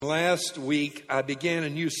last week, I began a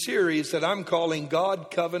new series that I'm calling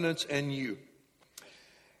God, Covenants, and You.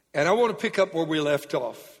 And I want to pick up where we left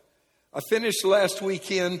off. I finished last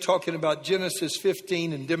weekend talking about Genesis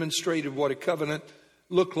 15 and demonstrated what a covenant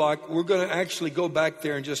looked like. We're going to actually go back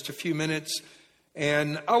there in just a few minutes.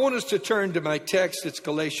 And I want us to turn to my text. It's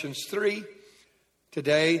Galatians 3.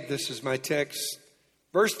 Today, this is my text.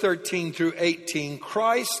 Verse 13 through 18.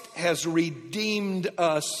 Christ has redeemed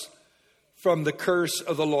us from the curse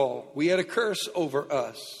of the law. We had a curse over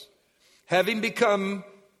us, having become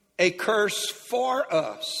a curse for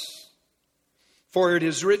us. For it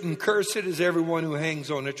is written, cursed is everyone who hangs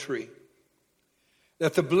on a tree.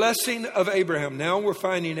 That the blessing of Abraham, now we're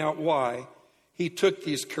finding out why he took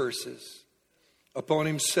these curses upon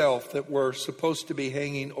himself that were supposed to be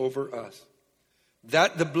hanging over us.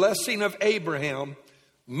 That the blessing of Abraham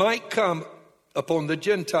might come upon the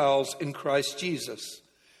Gentiles in Christ Jesus,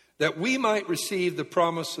 that we might receive the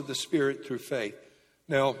promise of the Spirit through faith.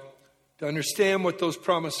 Now, to understand what those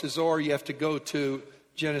promises are, you have to go to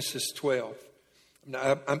Genesis 12.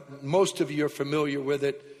 Now, most of you are familiar with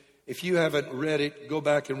it. If you haven't read it, go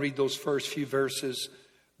back and read those first few verses.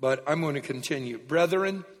 But I'm going to continue.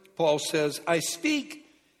 Brethren, Paul says, I speak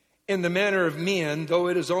in the manner of men, though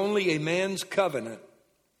it is only a man's covenant.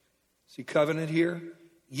 See covenant here?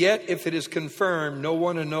 Yet if it is confirmed, no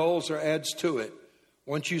one annuls or adds to it.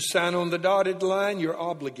 Once you sign on the dotted line, you're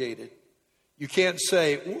obligated. You can't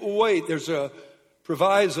say, wait, there's a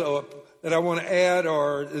proviso that I want to add,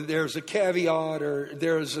 or there's a caveat, or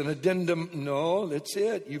there's an addendum. No, that's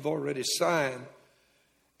it. You've already signed.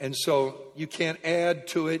 And so you can't add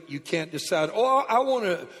to it. You can't decide, I want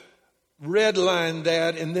to redline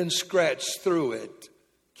that and then scratch through it.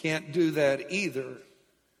 Can't do that either.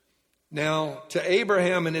 Now, to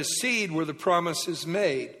Abraham and his seed were the promises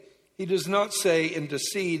made. He does not say into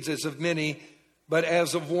seeds as of many, but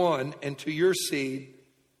as of one, and to your seed,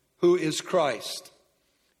 who is Christ.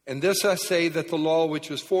 And this I say, that the law, which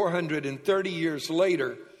was 430 years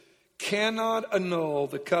later, cannot annul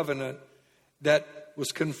the covenant that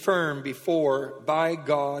was confirmed before by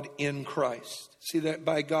God in Christ. See that?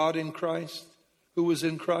 By God in Christ. Who was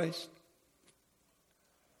in Christ?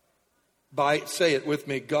 Say it with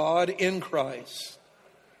me, God in Christ.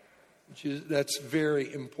 That's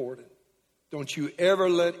very important. Don't you ever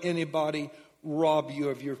let anybody rob you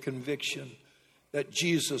of your conviction that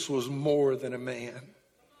Jesus was more than a man.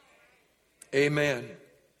 Amen.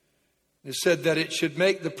 It said that it should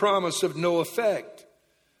make the promise of no effect.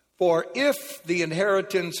 For if the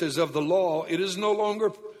inheritance is of the law, it is no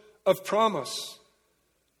longer of promise.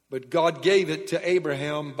 But God gave it to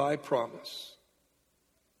Abraham by promise.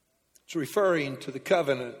 It's referring to the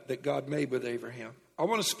covenant that God made with Abraham. I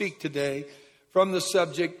want to speak today from the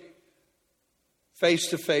subject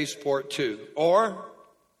face-to-face part 2. Or,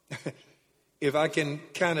 if I can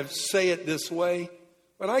kind of say it this way,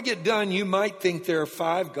 when I get done, you might think there are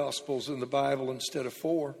 5 gospels in the Bible instead of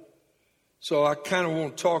 4. So I kind of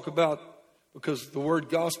won't talk about, because the word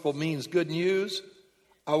gospel means good news,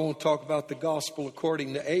 I won't talk about the gospel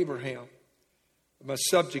according to Abraham. My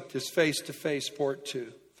subject is face-to-face part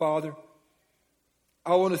 2. Father,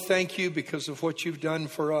 I want to thank you because of what you've done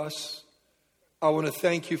for us. I want to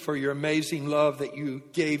thank you for your amazing love that you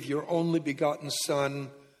gave your only begotten Son,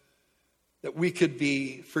 that we could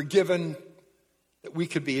be forgiven, that we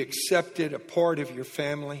could be accepted, a part of your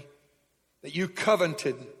family, that you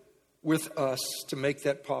covenanted with us to make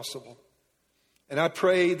that possible. And I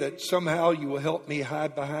pray that somehow you will help me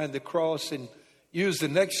hide behind the cross and use the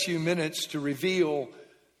next few minutes to reveal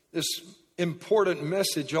this important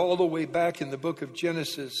message all the way back in the book of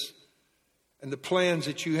Genesis and the plans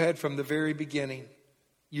that you had from the very beginning.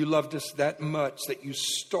 You loved us that much that you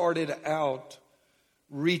started out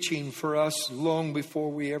reaching for us long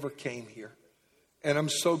before we ever came here. And I'm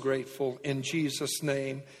so grateful in Jesus'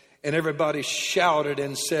 name. And everybody shouted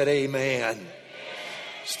and said, amen. Amen.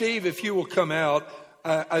 Steve, if you will come out.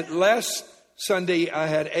 Last Sunday, I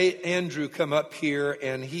had Andrew come up here,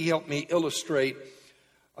 and he helped me illustrate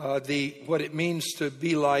what it means to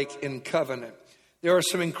be like in covenant. There are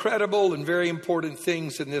some incredible and very important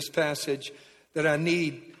things in this passage that I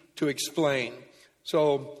need to explain.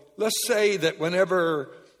 So let's say that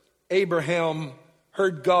whenever Abraham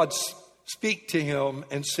heard God speak to him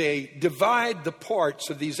and say, divide the parts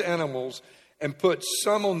of these animals and put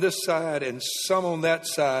some on this side and some on that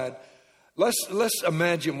side. Let's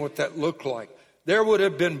imagine what that looked like. There would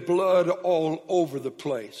have been blood all over the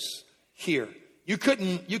place here. You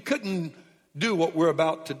couldn't do what we're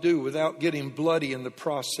about to do without getting bloody in the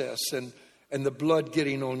process and the blood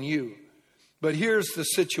getting on you. But here's the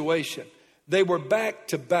situation. They were back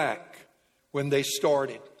to back when they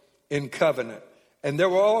started. in covenant. And there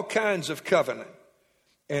were all kinds of covenant.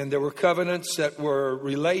 And there were covenants that were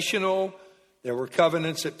relational. There were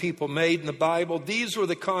covenants that people made in the Bible. These were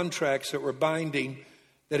the contracts that were binding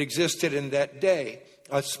that existed in that day.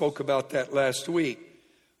 I spoke about that last week.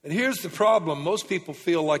 And here's the problem. Most people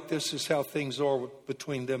feel like this is how things are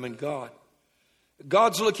between them and God.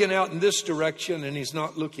 God's looking out in this direction and he's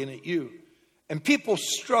not looking at you. And people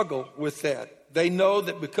struggle with that. They know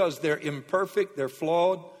that because they're imperfect, they're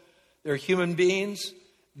flawed, they're human beings,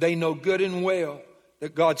 they know good and well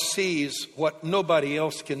that God sees what nobody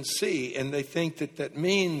else can see. And they think that that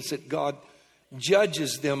means that God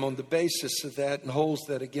judges them on the basis of that and holds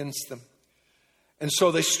that against them. And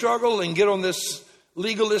so they struggle and get on this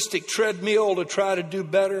legalistic treadmill to try to do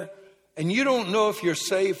better. And you don't know if you're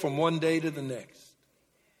saved from one day to the next.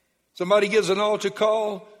 Somebody gives an altar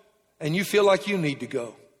call and you feel like you need to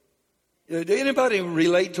go. Do anybody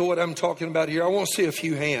relate to what I'm talking about here? I want to see a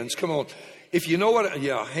few hands. Come on. If you know what,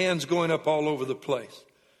 hands going up all over the place.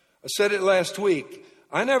 I said it last week.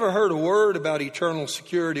 I never heard a word about eternal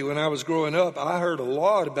security when I was growing up. I heard a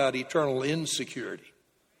lot about eternal insecurity.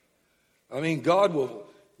 I mean, God will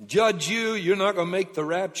judge you. You're not going to make the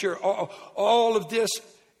rapture. All of this.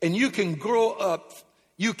 And you can grow up.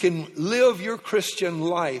 You can live your Christian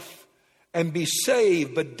life and be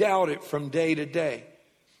saved, but doubt it from day to day.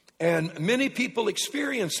 And many people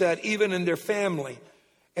experience that even in their family.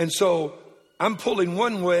 And so I'm pulling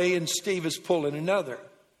one way and Steve is pulling another.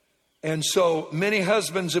 And so many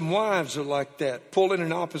husbands and wives are like that, pulling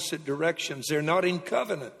in opposite directions. They're not in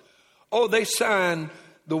covenant. Oh, they signed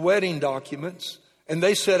the wedding documents and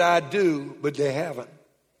they said, I do, but they haven't.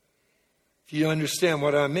 If you understand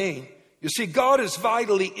what I mean. You see, God is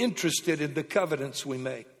vitally interested in the covenants we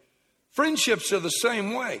make. Friendships are the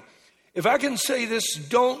same way. If I can say this,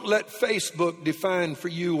 don't let Facebook define for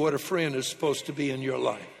you what a friend is supposed to be in your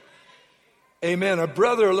life. Amen. A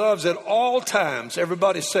brother loves at all times.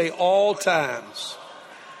 Everybody say all times.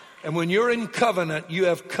 And when you're in covenant, you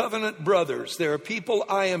have covenant brothers. There are people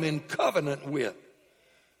I am in covenant with.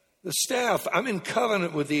 The staff, I'm in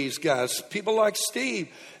covenant with these guys. People like Steve.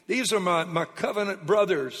 These are my covenant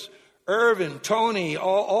brothers. Irvin, Tony,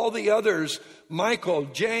 all the others. Michael,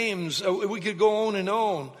 James. We could go on and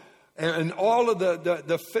on. And all of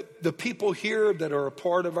the people here that are a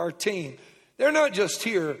part of our team. They're not just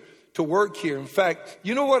here to work here. In fact,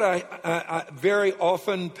 you know what I very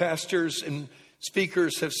often pastors and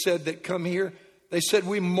speakers have said that come here? They said,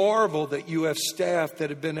 we marvel that you have staff that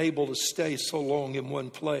have been able to stay so long in one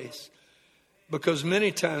place. Because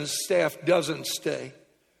many times staff doesn't stay.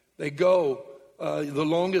 They go. The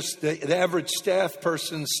longest, the average staff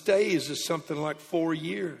person stays is something like 4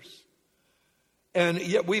 years. And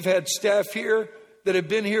yet we've had staff here that have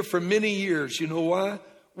been here for many years. You know why?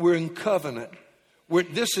 We're in covenant.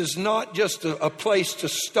 This is not just a place to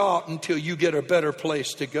stop until you get a better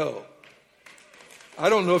place to go. I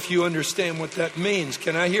don't know if you understand what that means.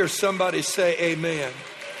 Can I hear somebody say amen?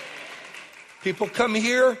 People come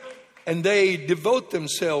here and they devote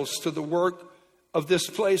themselves to the work of this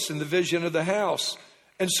place and the vision of the house.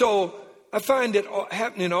 And so I find it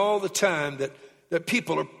happening all the time that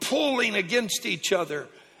people are pulling against each other.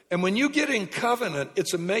 And when you get in covenant,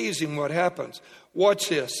 it's amazing what happens. Watch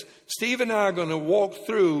this. Steve and I are going to walk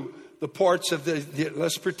through the parts of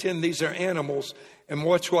let's pretend these are animals, and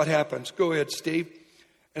watch what happens. Go ahead, Steve.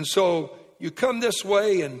 And so you come this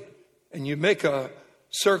way and you make a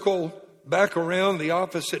circle back around the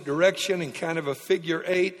opposite direction in kind of a figure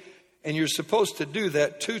 8. And you're supposed to do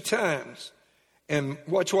that 2 times. And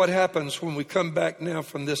watch what happens when we come back now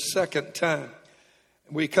from this second time.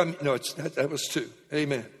 That was 2.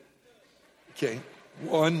 Amen. Okay.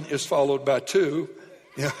 1 is followed by 2.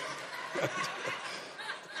 Yeah.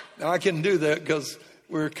 Now I can do that because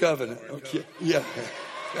we're a covenant. Okay. Yeah.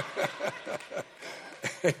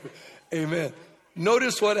 Amen.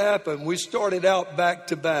 Notice what happened. We started out back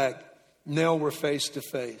to back. Now we're face to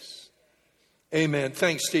face. Amen.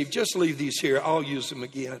 Thanks, Steve. Just leave these here. I'll use them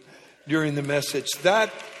again during the message.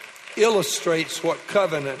 That illustrates what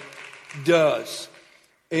covenant does.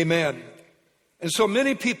 Amen. And so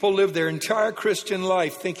many people live their entire Christian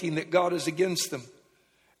life thinking that God is against them.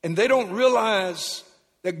 And they don't realize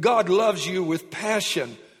that God loves you with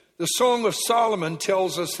passion. The Song of Solomon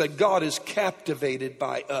tells us that God is captivated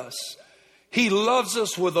by us. He loves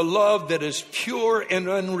us with a love that is pure and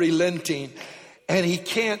unrelenting. And he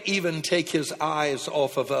can't even take his eyes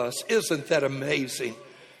off of us. Isn't that amazing?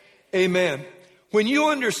 Amen. When you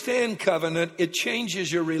understand covenant, it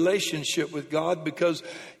changes your relationship with God because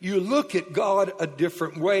you look at God a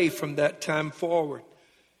different way from that time forward.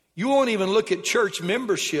 You won't even look at church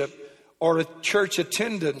membership or a church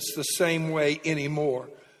attendance the same way anymore.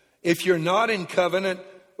 If you're not in covenant,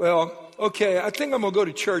 well, okay, I think I'm going to go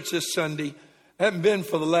to church this Sunday. I haven't been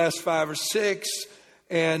for the last 5 or 6,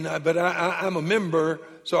 but I'm a member,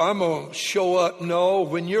 so I'm going to show up. No,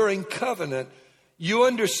 when you're in covenant, you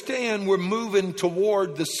understand we're moving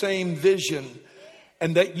toward the same vision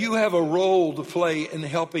and that you have a role to play in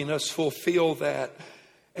helping us fulfill that.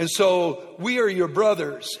 And so we are your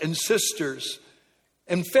brothers and sisters.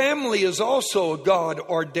 And family is also a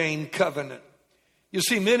God-ordained covenant. You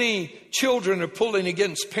see, many children are pulling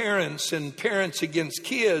against parents and parents against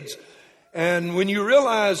kids. And when you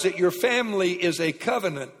realize that your family is a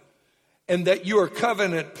covenant and that you are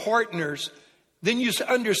covenant partners, then you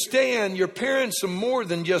understand your parents are more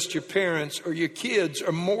than just your parents, or your kids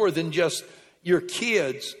are more than just your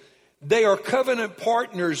kids. They are covenant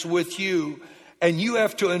partners with you. And you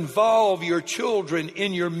have to involve your children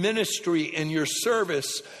in your ministry and your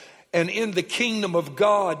service and in the kingdom of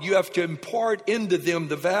God. You have to impart into them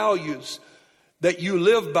the values that you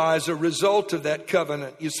live by as a result of that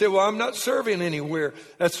covenant. You say, well, I'm not serving anywhere.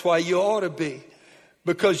 That's why you ought to be.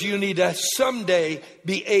 Because you need to someday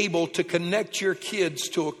be able to connect your kids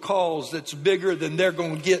to a cause that's bigger than they're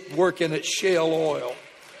going to get working at Shell Oil.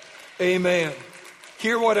 Amen.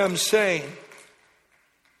 Hear what I'm saying.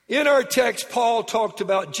 In our text, Paul talked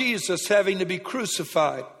about Jesus having to be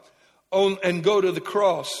crucified and go to the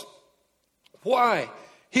cross. Why?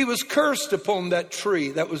 He was cursed upon that tree.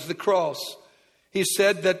 That was the cross. He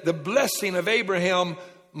said that the blessing of Abraham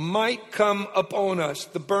might come upon us.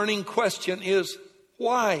 The burning question is,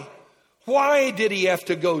 why? Why did he have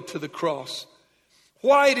to go to the cross?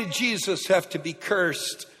 Why did Jesus have to be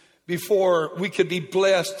cursed before we could be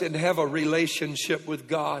blessed and have a relationship with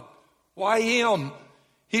God? Why him?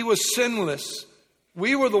 He was sinless.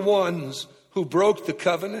 We were the ones who broke the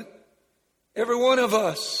covenant. Every one of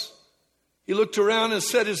us. He looked around and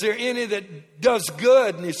said, is there any that does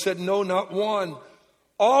good? And he said, no, not one.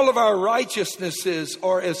 All of our righteousnesses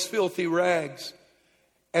are as filthy rags.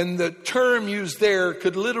 And the term used there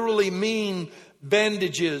could literally mean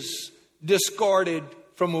bandages discarded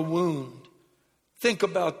from a wound. Think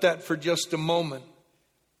about that for just a moment.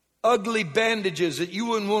 Ugly bandages that you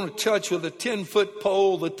wouldn't want to touch with a 10-foot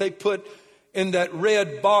pole that they put in that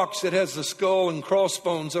red box that has the skull and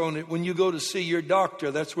crossbones on it. When you go to see your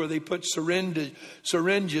doctor, that's where they put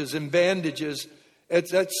syringes and bandages.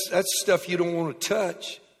 That's stuff you don't want to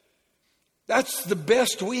touch. That's the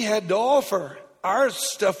best we had to offer. Our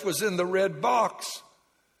stuff was in the red box.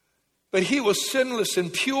 But he was sinless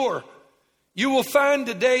and pure. You will find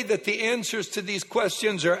today that the answers to these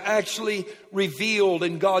questions are actually revealed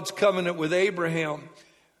in God's covenant with Abraham.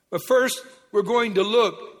 But first, we're going to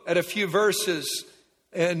look at a few verses,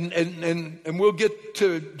 and we'll get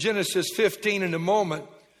to Genesis 15 in a moment.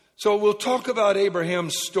 So we'll talk about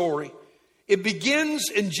Abraham's story. It begins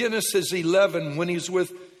in Genesis 11 when he's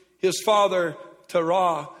with his father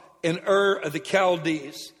Terah in Ur of the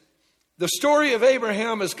Chaldees. The story of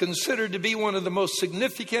Abraham is considered to be one of the most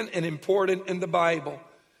significant and important in the Bible.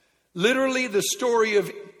 Literally, the story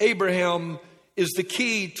of Abraham is the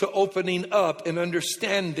key to opening up and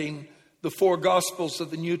understanding the 4 Gospels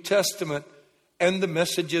of the New Testament and the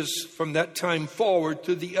messages from that time forward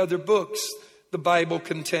to the other books the Bible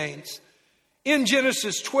contains. In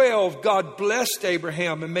Genesis 12, God blessed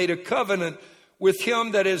Abraham and made a covenant with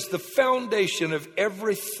him that is the foundation of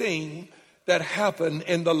everything that happened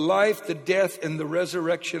in the life, the death, and the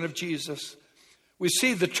resurrection of Jesus. We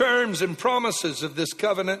see the terms and promises of this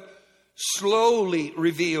covenant slowly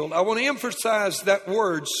revealed. I want to emphasize that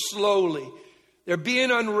word, slowly. They're being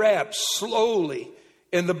unwrapped slowly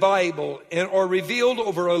in the Bible or revealed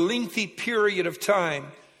over a lengthy period of time,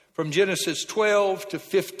 from Genesis 12 to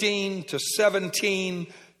 15 to 17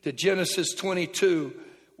 to Genesis 22.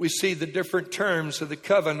 We see the different terms of the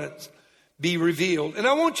covenant be revealed. And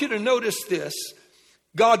I want you to notice this.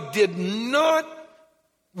 God did not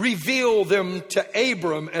reveal them to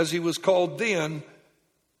Abram, as he was called then,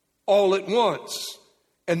 all at once.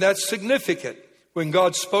 And that's significant. When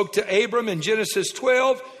God spoke to Abram in Genesis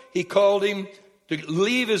 12, he called him to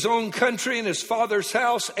leave his own country and his father's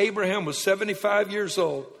house. Abraham was 75 years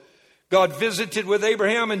old. God visited with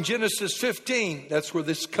Abraham in Genesis 15. That's where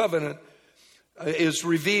this covenant is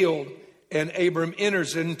revealed. And Abram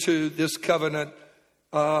enters into this covenant,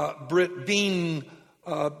 being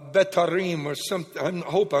Betarim or something. I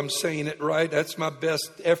hope I'm saying it right. That's my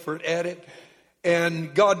best effort at it.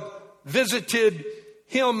 And God visited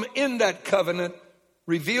him in that covenant,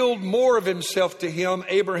 revealed more of himself to him.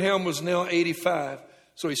 Abraham was now 85.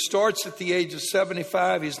 So he starts at the age of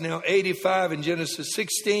 75. He's now 85 in Genesis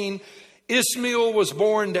 16. Ishmael was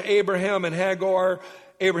born to Abraham and Hagar.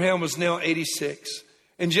 Abraham was now 86.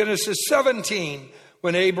 In Genesis 17,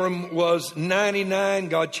 when Abram was 99,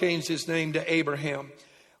 God changed his name to Abraham.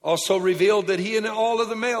 Also revealed that he and all of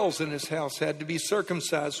the males in his house had to be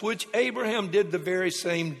circumcised, which Abraham did the very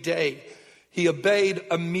same day. He obeyed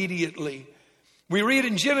immediately. We read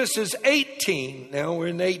in Genesis 18, now we're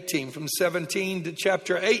in 18, from 17 to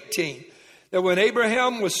chapter 18, that when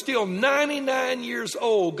Abraham was still 99 years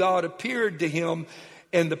old, God appeared to him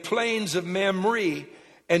in the plains of Mamre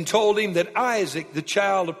and told him that Isaac, the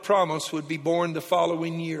child of promise, would be born the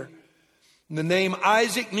following year. And the name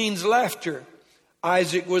Isaac means laughter.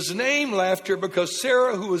 Isaac was named laughter because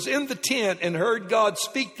Sarah, who was in the tent and heard God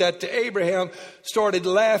speak that to Abraham, started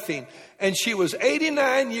laughing. And she was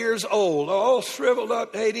 89 years old, all shriveled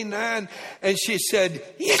up, 89. And she said,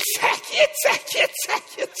 Yitzhak, Yitzhak,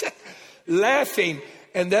 Yitzhak, Yitzhak, laughing.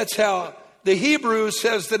 And that's how the Hebrew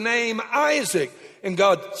says the name Isaac. And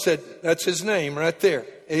God said, that's his name right there.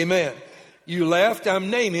 Amen. You laughed,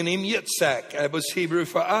 I'm naming him Yitzhak. That was Hebrew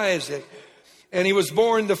for Isaac. And he was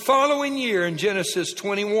born the following year in Genesis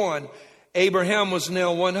 21. Abraham was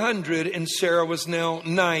now 100 and Sarah was now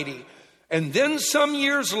 90. And then some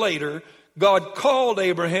years later, God called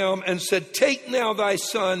Abraham and said, take now thy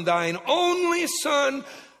son, thine only son,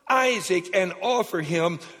 Isaac, and offer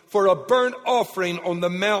him for a burnt offering on the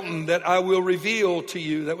mountain that I will reveal to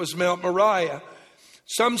you. That was Mount Moriah.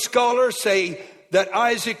 Some scholars say that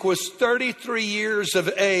Isaac was 33 years of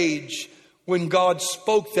age when God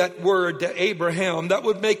spoke that word to Abraham. That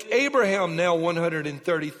would make Abraham now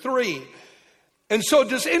 133. And so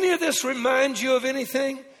does any of this remind you of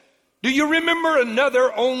anything? Do you remember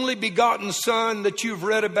another only begotten son that you've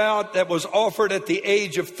read about that was offered at the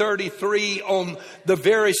age of 33 on the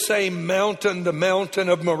very same mountain, the mountain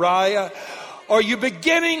of Moriah? Are you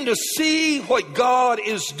beginning to see what God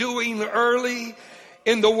is doing early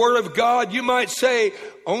in the Word of God? You might say,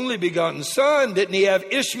 only begotten son, didn't he have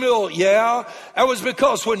Ishmael? Yeah, that was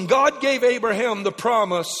because when God gave Abraham the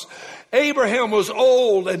promise, Abraham was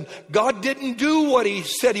old and God didn't do what he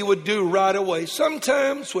said he would do right away.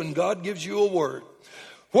 Sometimes when God gives you a word,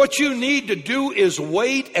 what you need to do is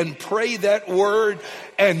wait and pray that word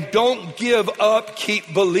and don't give up,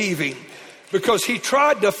 keep believing. Because he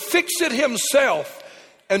tried to fix it himself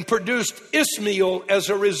and produced Ishmael as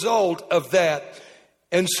a result of that.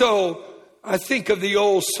 And so I think of the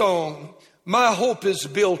old song, my hope is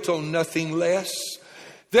built on nothing less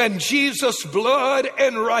than Jesus' blood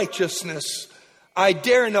and righteousness. I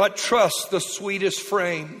dare not trust the sweetest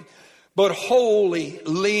frame, but wholly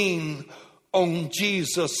lean on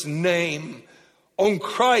Jesus' name. On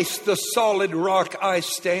Christ, the solid rock, I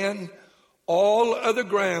stand. All other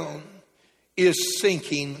ground is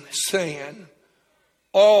sinking sand.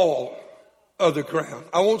 All other ground.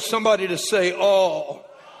 I want somebody to say all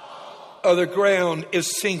other ground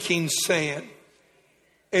is sinking sand.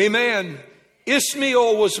 Amen.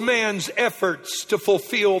 Ishmael was man's efforts to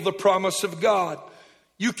fulfill the promise of God.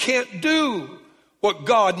 You can't do what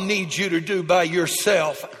God needs you to do by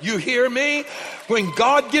yourself. You hear me? When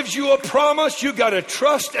God gives you a promise, you got to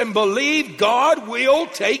trust and believe God will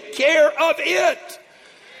take care of it.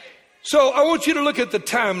 So I want you to look at the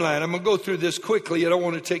timeline. I'm going to go through this quickly. I don't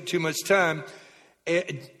want to take too much time.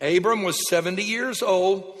 Abram was 70 years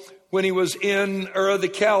old when he was in Ur of the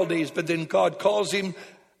Chaldees, but then God calls him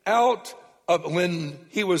out when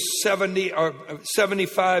he was 70 or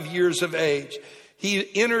 75 years of age. He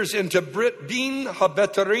enters into Brit Bean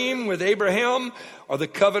Habetarim with Abraham, or the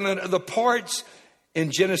covenant of the parts.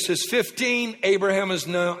 In Genesis 15, Abraham is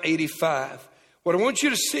now 85. What I want you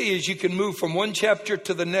to see is you can move from one chapter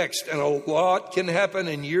to the next, and a lot can happen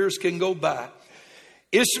and years can go by.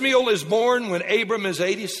 Ishmael is born when Abram is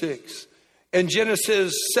 86. In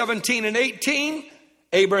Genesis 17 and 18,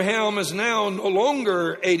 Abraham is now no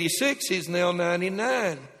longer 86, he's now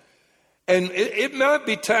 99. And it might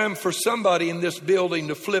be time for somebody in this building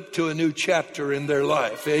to flip to a new chapter in their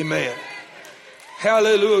life. Amen.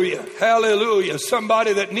 Hallelujah. Hallelujah.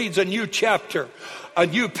 Somebody that needs a new chapter, a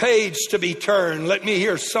new page to be turned. Let me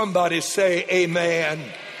hear somebody say amen.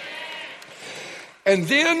 And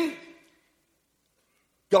then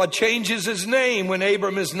God changes his name when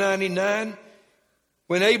Abram is 99.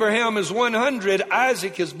 When Abraham is 100,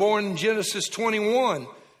 Isaac is born in Genesis 21.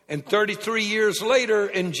 And 33 years later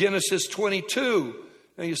in Genesis 22.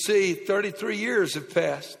 Now you see, 33 years have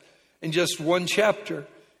passed in just one chapter.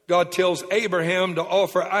 God tells Abraham to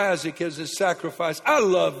offer Isaac as his sacrifice. I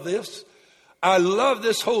love this. I love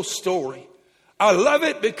this whole story. I love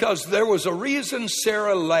it because there was a reason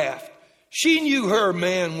Sarah laughed. She knew her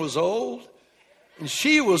man was old, and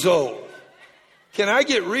she was old. Can I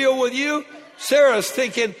get real with you? Sarah's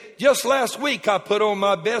thinking, just last week I put on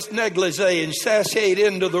my best negligee and sashayed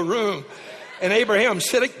into the room. And Abraham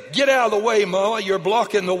said, get out of the way, Mama. You're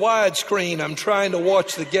blocking the widescreen. I'm trying to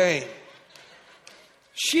watch the game.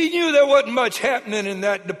 She knew there wasn't much happening in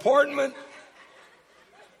that department.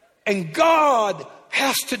 And God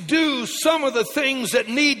has to do some of the things that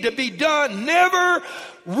need to be done. Never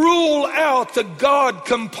rule out the God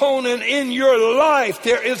component in your life.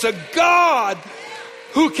 There is a God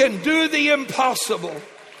who can do the impossible.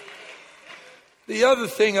 The other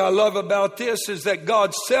thing I love about this is that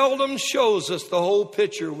God seldom shows us the whole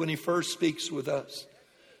picture when he first speaks with us.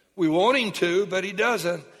 We want him to, but he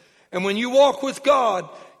doesn't. And when you walk with God,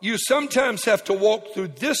 you sometimes have to walk through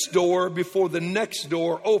this door before the next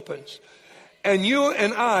door opens. And you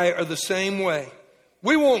and I are the same way.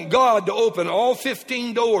 We want God to open all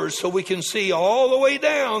 15 doors so we can see all the way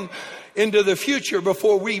down into the future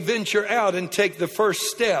before we venture out and take the first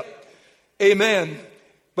step. Amen.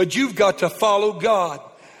 But you've got to follow God.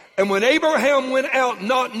 And when Abraham went out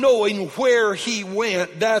not knowing where he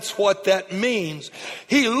went, that's what that means.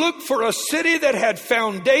 He looked for a city that had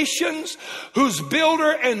foundations, whose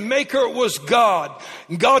builder and maker was God.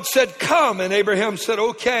 And God said, come. And Abraham said,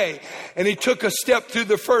 okay. And he took a step through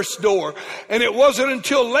the first door. And it wasn't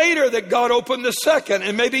until later that God opened the second.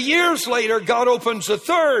 And maybe years later, God opens the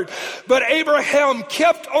third. But Abraham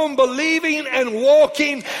kept on believing and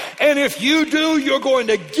walking. And if you do, you're going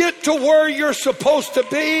to get to where you're supposed to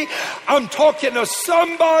be. I'm talking to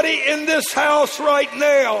somebody in this house right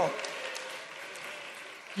now.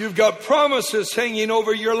 You've got promises hanging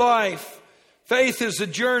over your life. Faith is a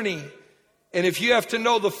journey. And if you have to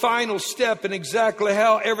know the final step and exactly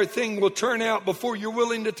how everything will turn out before you're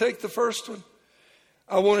willing to take the first one,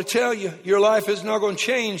 I want to tell you, your life is not going to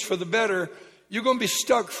change for the better. You're going to be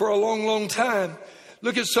stuck for a long, long time.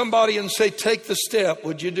 Look at somebody and say, take the step.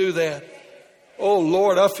 Would you do that? Oh,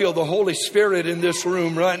 Lord, I feel the Holy Spirit in this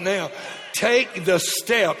room right now. Take the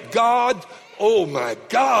step. God, oh my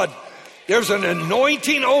God, there's an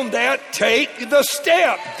anointing on that. Take the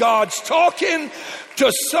step. God's talking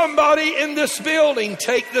to somebody in this building.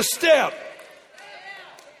 Take the step.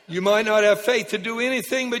 You might not have faith to do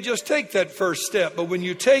anything, but just take that first step. But when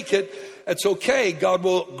you take it, that's okay. God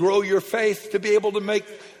will grow your faith to be able to make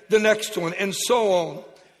the next one, and so on.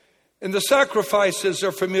 And the sacrifices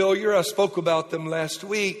are familiar. I spoke about them last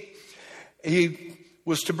week. He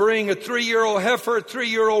was to bring a 3-year-old heifer, a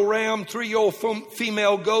 3-year-old ram, 3-year-old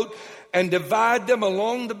female goat, and divide them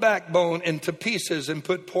along the backbone into pieces and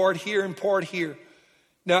put part here and part here.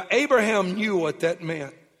 Now, Abraham knew what that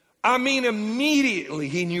meant. I mean, immediately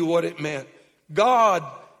he knew what it meant. God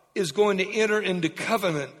is going to enter into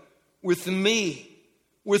covenant with me.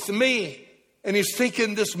 And he's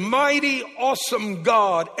thinking this mighty, awesome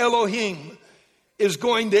God, Elohim, is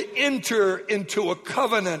going to enter into a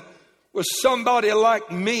covenant with somebody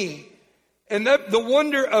like me. And that the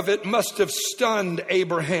wonder of it must have stunned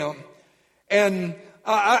Abraham. And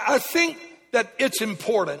I think that it's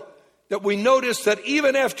important that we notice that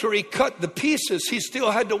even after he cut the pieces, he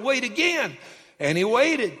still had to wait again. And he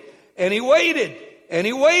waited, and he waited, and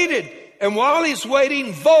he waited. And while he's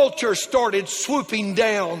waiting, vultures started swooping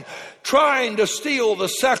down, trying to steal the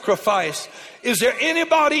sacrifice. Is there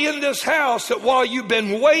anybody in this house that while you've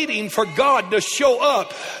been waiting for God to show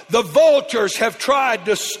up, the vultures have tried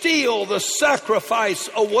to steal the sacrifice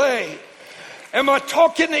away? Am I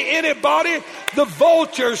talking to anybody? The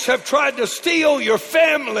vultures have tried to steal your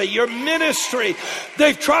family, your ministry.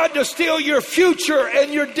 They've tried to steal your future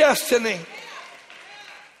and your destiny.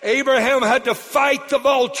 Abraham had to fight the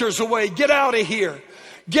vultures away. Get out of here.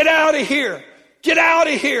 Get out of here. Get out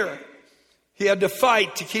of here. He had to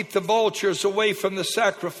fight to keep the vultures away from the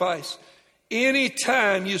sacrifice.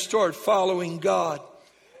 Anytime you start following God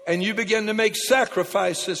and you begin to make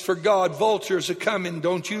sacrifices for God, vultures are coming.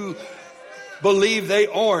 Don't you believe they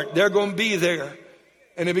aren't? They're going to be there.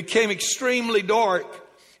 And it became extremely dark,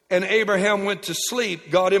 and Abraham went to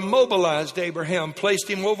sleep. God immobilized Abraham, placed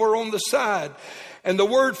him over on the side. And the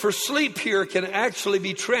word for sleep here can actually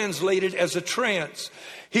be translated as a trance.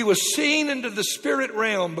 He was seeing into the spirit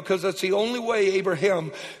realm because that's the only way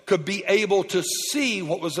Abraham could be able to see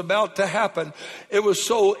what was about to happen. It was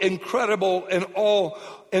so incredible and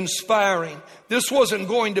awe-inspiring. This wasn't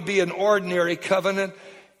going to be an ordinary covenant.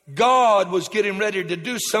 God was getting ready to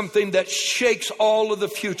do something that shakes all of the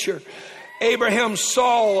future. Abraham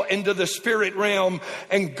saw into the spirit realm,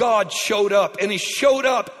 and God showed up, and he showed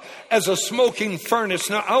up as a smoking furnace.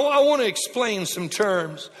 Now, I want to explain some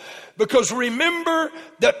terms, because remember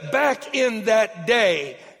that back in that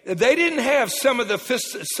day, they didn't have some of the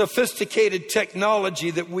sophisticated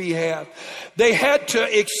technology that we have. They had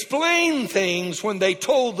to explain things when they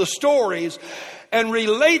told the stories and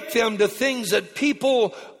relate them to things that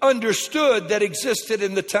people understood that existed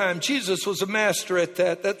in the time. Jesus was a master at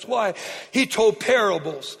that. That's why he told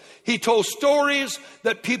parables. He told stories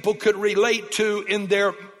that people could relate to in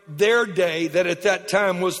their day, that at that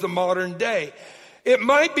time was the modern day. It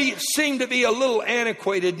might seem to be a little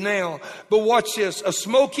antiquated now, but watch this. A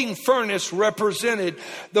smoking furnace represented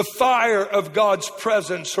the fire of God's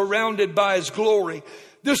presence, surrounded by his glory.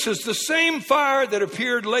 This is the same fire that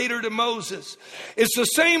appeared later to Moses. It's the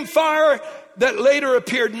same fire that later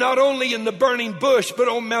appeared not only in the burning bush, but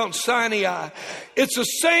on Mount Sinai. It's the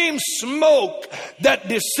same smoke that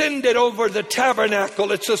descended over the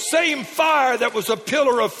tabernacle. It's the same fire that was a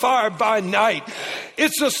pillar of fire by night.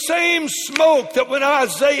 It's the same smoke that when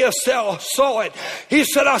Isaiah saw it, he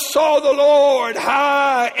said, I saw the Lord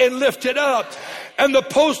high and lifted up, and the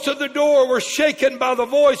posts of the door were shaken by the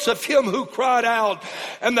voice of him who cried out,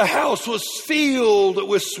 and the house was filled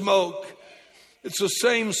with smoke. It's the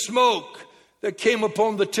same smoke that came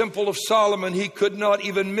upon the temple of Solomon. He could not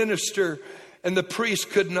even minister, and the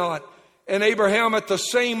priest could not. And Abraham at the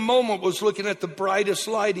same moment was looking at the brightest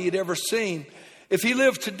light he had ever seen. If he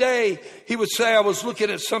lived today, he would say, I was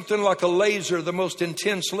looking at something like a laser, the most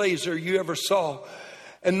intense laser you ever saw.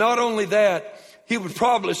 And not only that, he would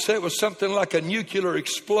probably say it was something like a nuclear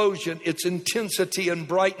explosion. Its intensity and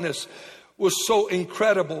brightness was so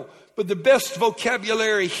incredible. But the best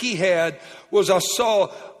vocabulary he had was, I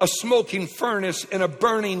saw a smoking furnace and a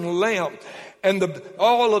burning lamp. And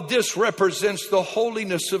all of this represents the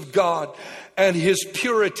holiness of God and his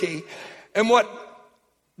purity. And what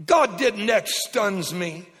God did next stuns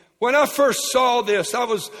me. When I first saw this, I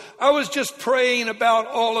was just praying about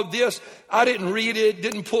all of this. I didn't read it,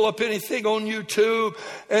 didn't pull up anything on YouTube,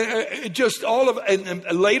 and just all of it.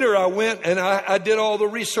 And later I went and I did all the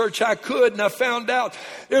research I could, and I found out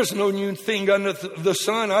there's no new thing under the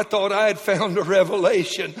sun. I thought I had found a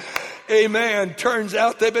revelation. Amen. Turns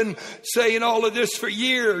out they've been saying all of this for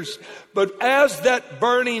years. But as that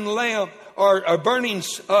burning lamp, burning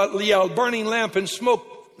lamp and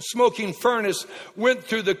smoking furnace went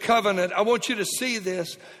through the covenant, I want you to see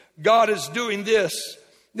this. God is doing this.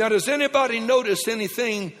 Now, does anybody notice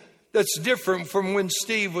anything that's different from when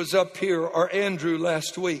Steve was up here or Andrew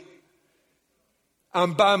last week?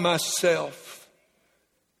 I'm by myself.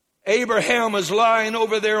 Abraham is lying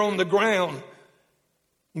over there on the ground.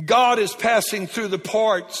 God is passing through the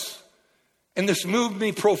parts, and this moved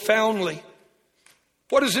me profoundly.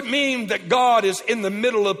 What does it mean that God is in the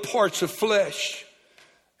middle of parts of flesh?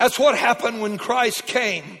 That's what happened when Christ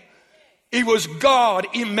came. He was God,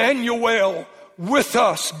 Emmanuel, with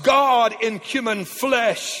us. God in human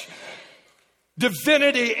flesh.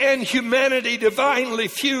 Divinity and humanity divinely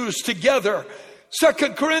fused together.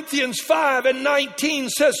 2 Corinthians 5:19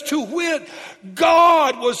 says, to wit,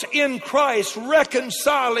 God was in Christ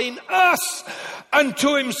reconciling us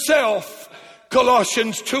unto himself.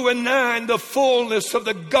 Colossians 2:9, the fullness of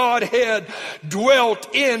the Godhead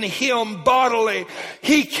dwelt in him bodily.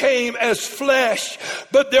 He came as flesh,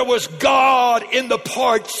 but there was God in the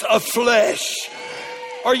parts of flesh.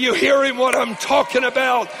 Are you hearing what I'm talking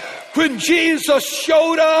about? When Jesus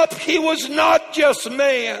showed up, he was not just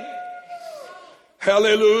man.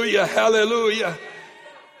 Hallelujah, hallelujah.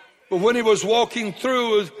 But when he was walking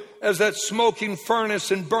through as that smoking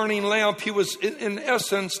furnace and burning lamp, he was in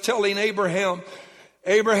essence telling Abraham,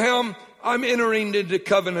 Abraham, I'm entering into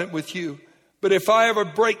covenant with you. But if I ever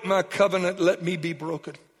break my covenant, let me be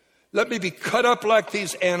broken. Let me be cut up like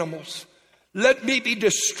these animals. Let me be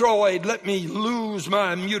destroyed. Let me lose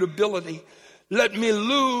my immutability. Let me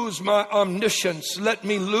lose my omniscience. Let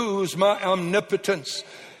me lose my omnipotence.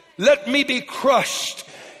 Let me be crushed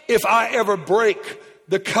if I ever break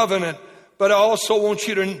the covenant. But I also want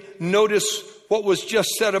you to notice what was just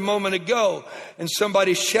said a moment ago. And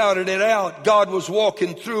somebody shouted it out. God was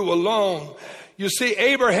walking through alone. You see,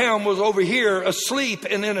 Abraham was over here asleep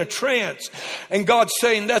and in a trance. And God's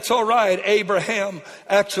saying, that's all right, Abraham.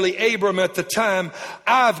 Actually, Abram at the time,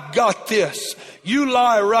 I've got this. You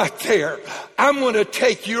lie right there. I'm going to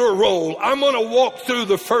take your role. I'm going to walk through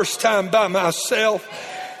the first time by myself.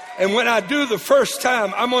 And when I do the first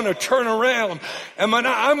time, I'm going to turn around. And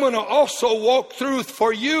I'm going to also walk through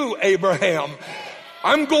for you, Abraham.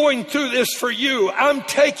 I'm going through this for you. I'm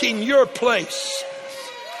taking your place.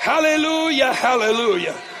 Hallelujah,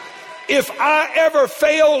 hallelujah. If I ever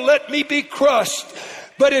fail, let me be crushed.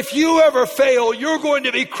 But if you ever fail, you're going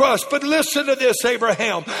to be crushed. But listen to this,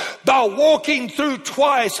 Abraham. By walking through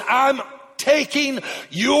twice, I'm taking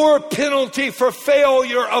your penalty for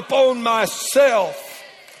failure upon myself.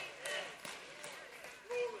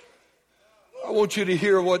 I want you to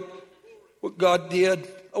hear what God did.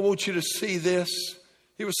 I want you to see this.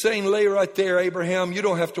 He was saying, lay right there, Abraham. You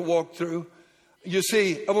don't have to walk through. You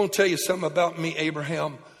see, I want to tell you something about me,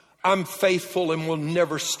 Abraham. I'm faithful and will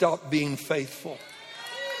never stop being faithful.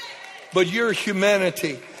 But your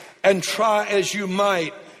humanity, and try as you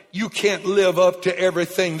might, you can't live up to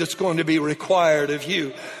everything that's going to be required of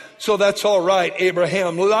you. So that's all right,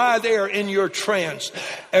 Abraham. Lie there in your trance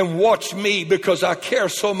and watch me, because I care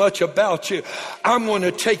so much about you. I'm going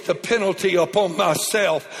to take the penalty upon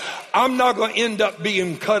myself. I'm not going to end up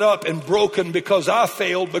being cut up and broken because I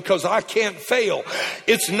failed, because I can't fail.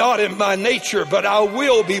 It's not in my nature, but I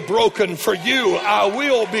will be broken for you. I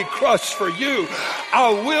will be crushed for you.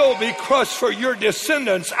 I will be crushed for your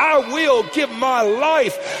descendants. I will give my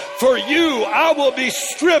life for you. I will be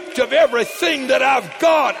stripped of everything that I've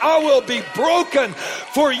got. I will be broken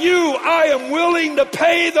for you. I am willing to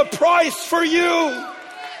pay the price for you.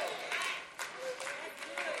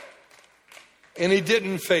 And he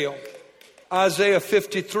didn't fail. Isaiah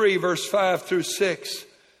 53 verse 5 through 6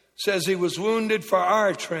 says he was wounded for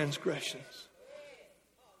our transgressions.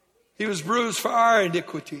 He was bruised for our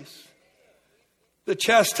iniquities. The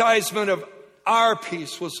chastisement of our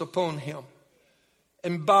peace was upon him.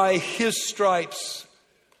 And by his stripes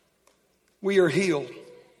we are healed.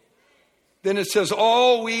 Then it says,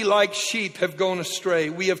 all we like sheep have gone astray.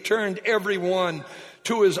 We have turned every one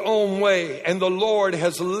to his own way, and the Lord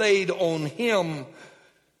has laid on him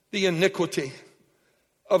the iniquity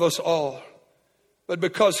of us all. But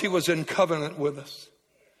because he was in covenant with us,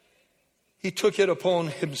 he took it upon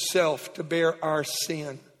himself to bear our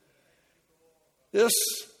sin. This,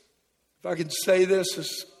 if I can say this,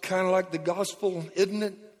 is kind of like the gospel, isn't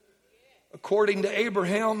it? According to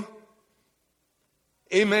Abraham.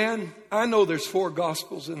 Amen. I know there's 4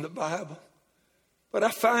 gospels in the Bible, but I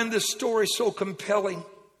find this story so compelling.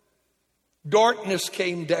 Darkness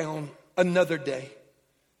came down another day.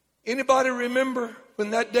 Anybody remember when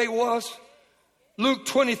that day was? Luke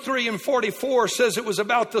 23 and 44 says it was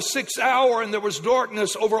about the 6th hour, and there was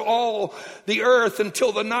darkness over all the earth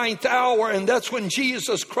until the 9th hour. And that's when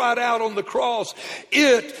Jesus cried out on the cross,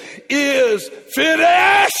 "It is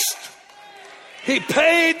finished." He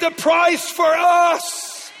paid the price for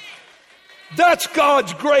us. That's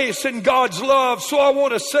God's grace and God's love. So I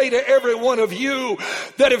want to say to every one of you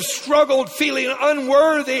that have struggled feeling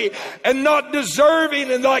unworthy and not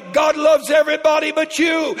deserving, and like God loves everybody but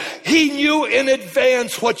you. He knew in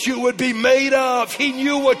advance what you would be made of. He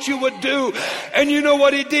knew what you would do. And you know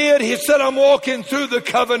what he did? He said, I'm walking through the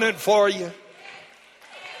covenant for you.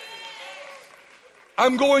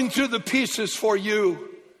 I'm going through the pieces for you.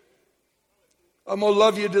 I'm going to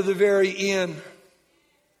love you to the very end.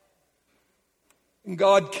 And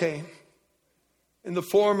God came in the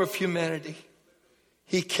form of humanity.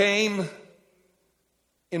 He came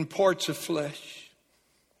in parts of flesh.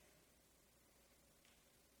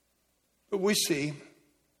 But we see him.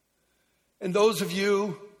 And those of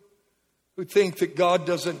you who think that God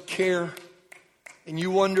doesn't care, and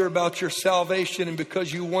you wonder about your salvation, and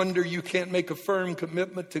because you wonder you can't make a firm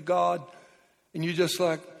commitment to God, and you just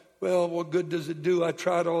like, well, what good does it do? I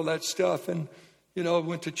tried all that stuff, and I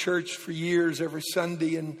went to church for years every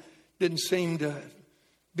Sunday and didn't seem to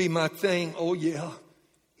be my thing. Oh yeah,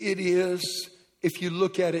 it is. If you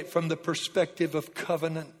look at it from the perspective of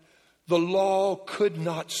covenant, the law could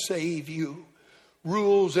not save you.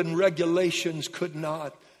 Rules and regulations could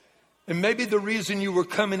not. And maybe the reason you were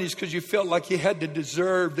coming is because you felt like you had to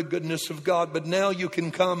deserve the goodness of God. But now you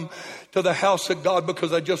can come to the house of God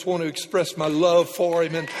because I just want to express my love for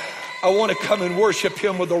him. And I want to come and worship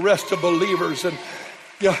him with the rest of believers.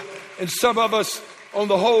 And some of us on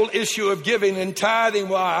the whole issue of giving and tithing,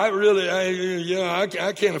 well, I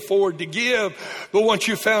can't afford to give. But once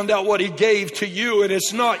you found out what he gave to you, and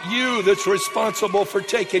it's not you that's responsible for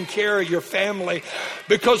taking care of your family.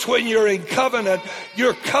 Because when you're in covenant,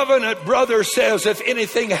 your covenant brother says, if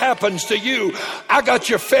anything happens to you, I got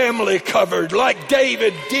your family covered. Like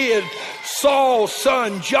David did, Saul's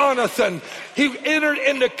son, Jonathan. He entered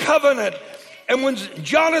into covenant. And when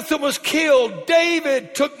Jonathan was killed,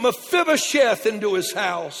 David took Mephibosheth into his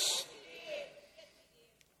house.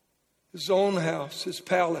 His own house, his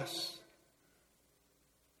palace.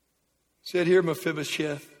 He said, here,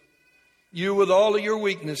 Mephibosheth, you with all of your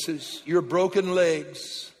weaknesses, your broken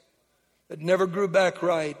legs that never grew back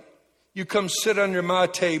right, you come sit under my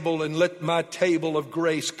table and let my table of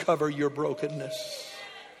grace cover your brokenness.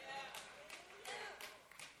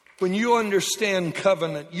 When you understand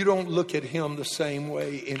covenant, you don't look at him the same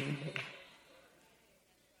way anymore.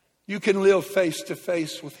 You can live face to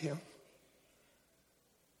face with Him.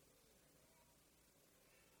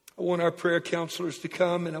 I want our prayer counselors to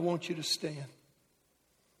come, and I want you to stand.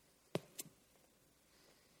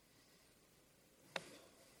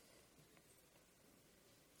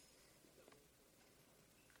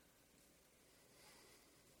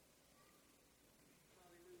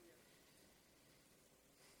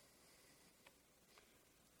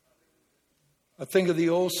 I think of the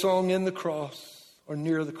old song, In the Cross, or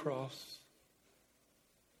Near the Cross.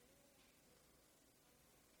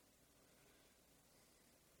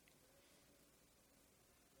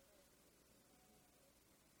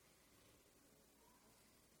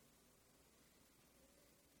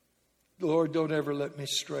 Lord, don't ever let me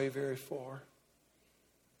stray very far.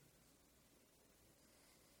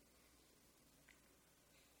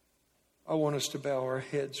 I want us to bow our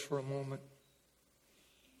heads for a moment.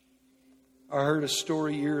 I heard a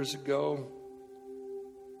story years ago.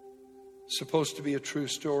 It's supposed to be a true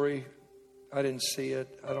story. I didn't see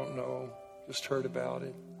it. I don't know. Just heard about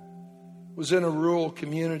it. It was in a rural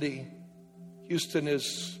community. Houston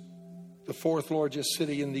is the 4th largest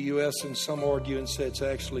city in the U.S., and some argue and say it's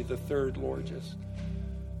actually the 3rd largest.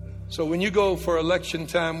 So when you go for election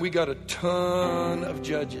time, we got a ton of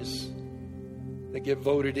judges that get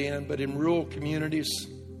voted in. But in rural communities,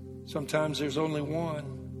 sometimes there's only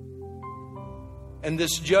one. And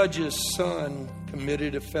this judge's son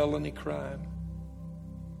committed a felony crime.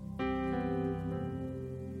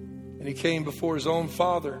 And he came before his own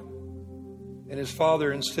father. And his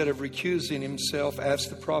father, instead of recusing himself,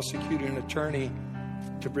 asked the prosecuting attorney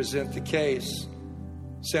to present the case.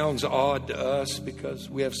 Sounds odd to us because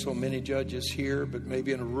we have so many judges here, but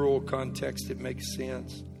maybe in a rural context it makes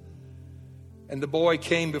sense. And the boy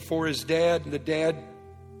came before his dad, and the dad,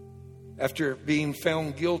 after being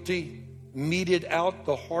found guilty, meted out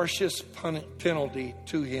the harshest penalty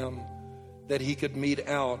to him that he could mete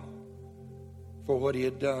out for what he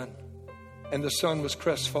had done. And the son was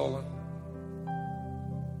crestfallen.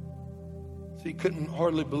 So he couldn't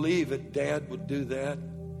hardly believe that dad would do that.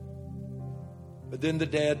 But then the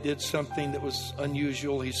dad did something that was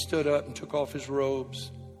unusual. He stood up and took off his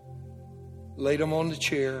robes, laid them on the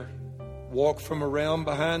chair, walked from around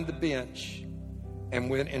behind the bench, and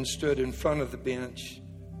went and stood in front of the bench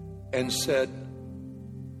and said,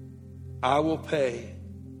 I will pay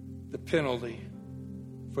the penalty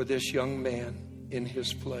for this young man in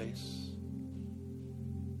his place.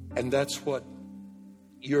 And that's what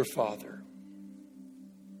your father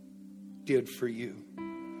did for you.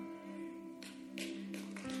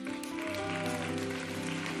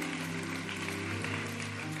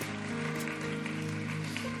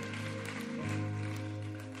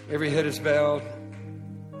 Every head is bowed.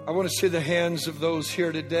 I want to see the hands of those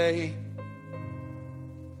here today.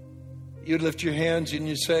 You lift your hands and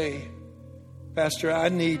you say, Pastor, I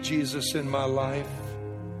need Jesus in my life.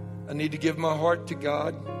 I need to give my heart to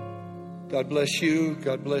God. God bless you.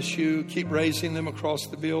 God bless you. Keep raising them across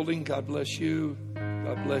the building. God bless you.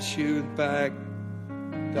 God bless you. Back.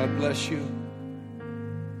 God bless you.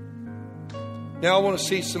 Now I want to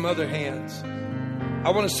see some other hands. I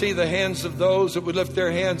want to see the hands of those that would lift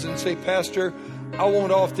their hands and say, Pastor, I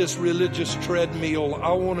want off this religious treadmill.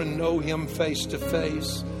 I want to know Him face to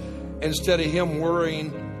face instead of Him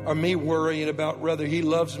worrying or me worrying about whether He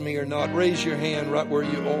loves me or not. Raise your hand right where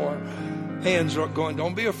you are. Hands are going.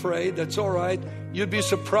 Don't be afraid. That's all right. You'd be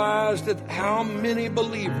surprised at how many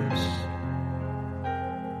believers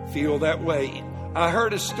feel that way. I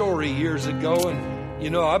heard a story years ago,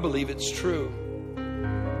 and I believe it's true.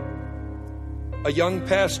 A young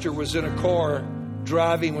pastor was in a car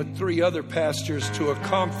driving with 3 other pastors to a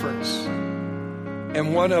conference.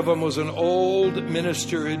 And one of them was an old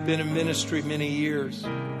minister who had been in ministry many years.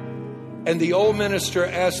 And the old minister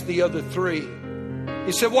asked the other 3,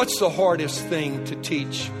 he said, what's the hardest thing to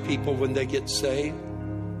teach people when they get saved?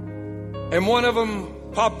 And one of them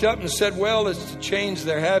popped up and said, well, it's to change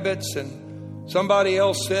their habits. And somebody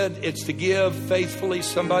else said, it's to give faithfully.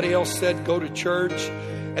 Somebody else said, go to church.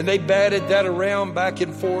 And they batted that around back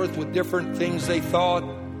and forth with different things they thought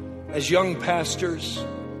as young pastors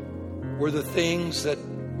were the things that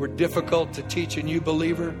were difficult to teach a new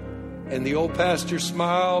believer. And the old pastor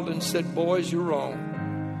smiled and said, boys, you're wrong.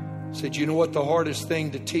 Said, you know what the hardest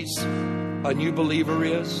thing to teach a new believer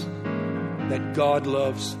is? That God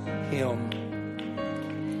loves him.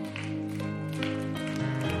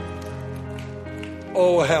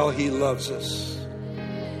 Oh, how He loves us.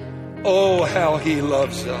 Oh, how He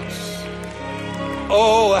loves us.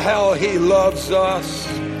 Oh, how He loves us.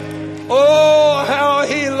 Oh, how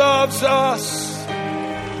He loves us.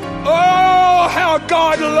 Oh, how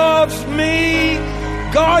God loves me.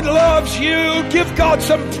 God loves you. Give God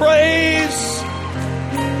some praise.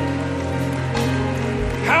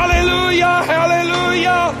 Hallelujah,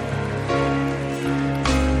 hallelujah.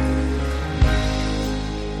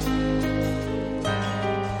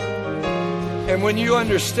 And when you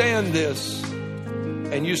understand this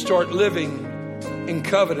and you start living in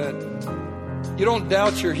covenant, you don't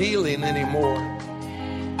doubt your healing anymore.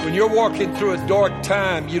 When you're walking through a dark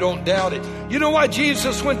time, you don't doubt it. You know why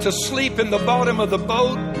Jesus went to sleep in the bottom of the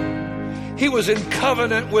boat? He was in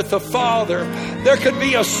covenant with the Father. There could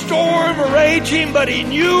be a storm raging, but he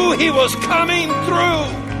knew he was coming through.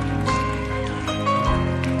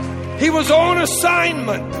 He was on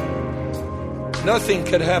assignment. Nothing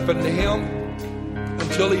could happen to him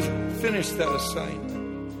until he finished that assignment.